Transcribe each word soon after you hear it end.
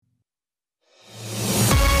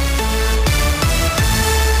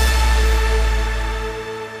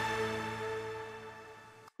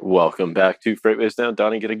Welcome back to FreightWaves Now.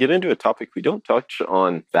 Donnie, going to get into a topic we don't touch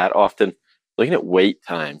on that often, looking at wait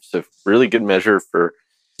time. So really good measure for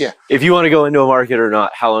if you want to go into a market or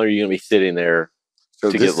not, how long are you going to be sitting there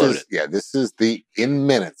to get loaded? This is in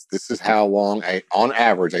minutes. This is how long, on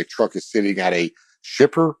average, a truck is sitting at a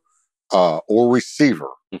shipper or receiver.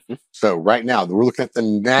 Mm-hmm. So right now, we're looking at the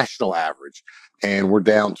national average, and we're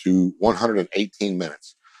down to 118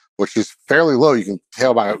 minutes. Which is fairly low. You can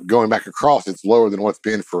tell by going back across, it's lower than what's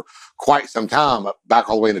been for quite some time, back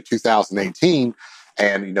all the way into 2018.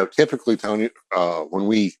 And, typically, Tony, when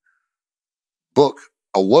we book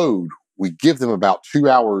a load, we give them about 2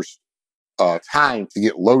 hours time to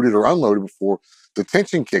get loaded or unloaded before the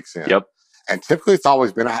tension kicks in. Yep. And typically, it's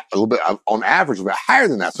always been a little bit, on average, a bit higher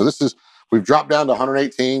than that. So we've dropped down to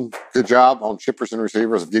 118. Good job on shippers and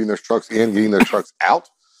receivers of getting those trucks in, getting those trucks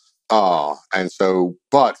out.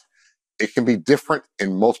 But it can be different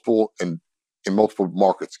in multiple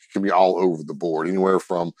markets. It can be all over the board, anywhere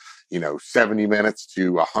from 70 minutes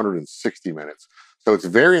to 160 minutes. So it's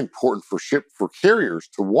very important for carriers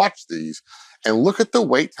to watch these and look at the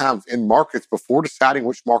wait times in markets before deciding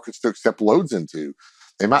which markets to accept loads into.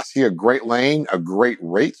 They might see a great lane, a great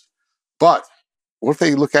rate, but what if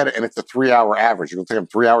they look at it and it's a 3-hour average? You're going to take them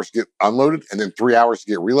 3 hours to get unloaded and then 3 hours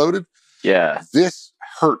to get reloaded? Yeah. This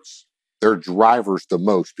hurts their drivers the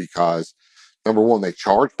most because, number one, they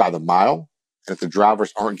charge by the mile. And if the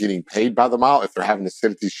drivers aren't getting paid by the mile, if they're having to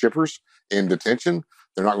sit at these shippers in detention,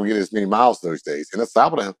 they're not going to get as many miles those days. And it's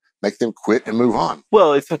liable to make them quit and move on.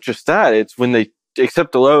 Well, it's not just that. It's when they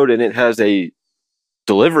accept a load and it has a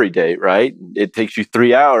delivery date, right? It takes you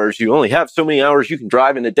 3 hours. You only have so many hours you can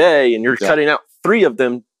drive in a day, and you're cutting out 3 of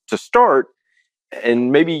them to start.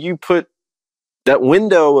 And maybe you put that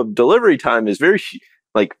window of delivery time is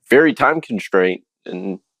very time constrained.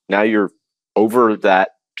 And now you're over that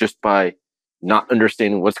just by not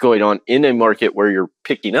understanding what's going on in a market where you're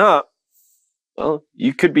picking up. Well,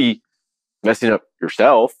 you could be messing up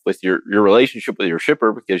yourself with your relationship with your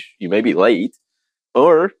shipper because you may be late,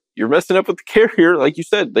 or you're messing up with the carrier. Like you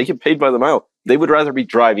said, they get paid by the mile. They would rather be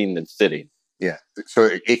driving than sitting. Yeah. So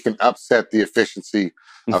it can upset the efficiency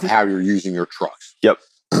of how you're using your trucks. Yep.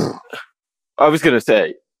 I was going to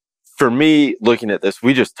say, for me, looking at this,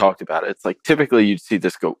 we just talked about it. It's like typically you'd see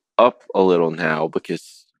this go up a little now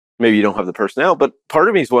because maybe you don't have the personnel. But part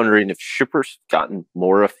of me is wondering if shippers have gotten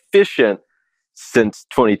more efficient since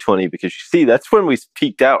 2020, because you see, that's when we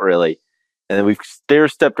peaked out really. And then we've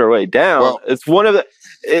stair-stepped our way down. Well, it's one of the...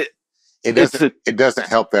 It doesn't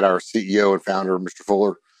help that our CEO and founder, Mr.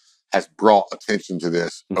 Fuller, has brought attention to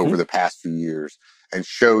this over the past few years and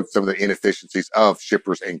showed some of the inefficiencies of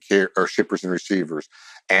shippers and shippers and receivers,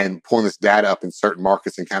 and pulling this data up in certain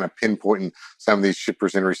markets and kind of pinpointing some of these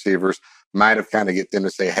shippers and receivers might have kind of get them to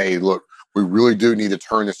say, hey, look, we really do need to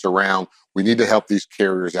turn this around. We need to help these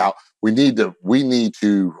carriers out. We need to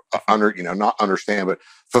not understand, but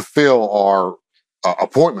fulfill our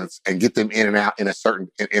appointments and get them in and out in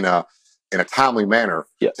a timely manner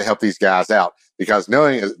to help these guys out. Because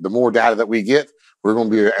knowing the more data that we get, we're going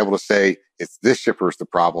to be able to say it's this shipper is the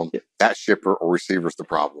problem, that shipper or receiver is the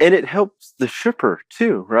problem. And it helps the shipper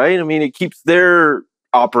too, right? I mean, it keeps their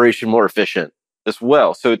operation more efficient as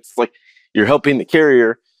well. So it's like you're helping the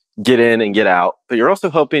carrier get in and get out, but you're also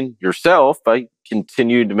helping yourself by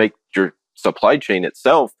continuing to make your supply chain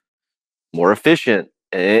itself more efficient.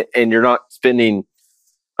 And you're not spending,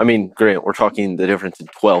 Grant, we're talking the difference in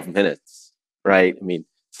 12 minutes, right? I mean,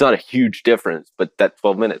 it's not a huge difference, but that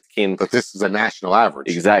 12 minutes can... But this is a national average.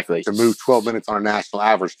 Exactly. To move 12 minutes on a national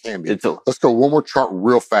average can be. Let's go one more chart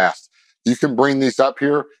real fast. You can bring these up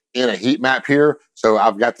here in a heat map here. So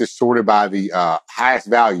I've got this sorted by the highest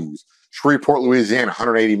values. Shreveport, Louisiana,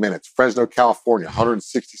 180 minutes. Fresno, California,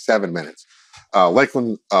 167 minutes.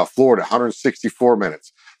 Lakeland, Florida, 164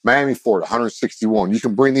 minutes. Miami, Florida, 161. You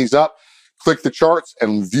can bring these up, click the charts,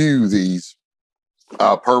 and view these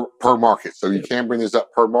per market. So you can bring this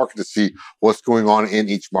up per market to see what's going on in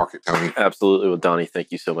each market, Tony. Absolutely. Well, Donnie,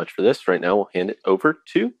 thank you so much for this. Right now, we'll hand it over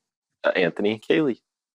to Anthony and Kaylee.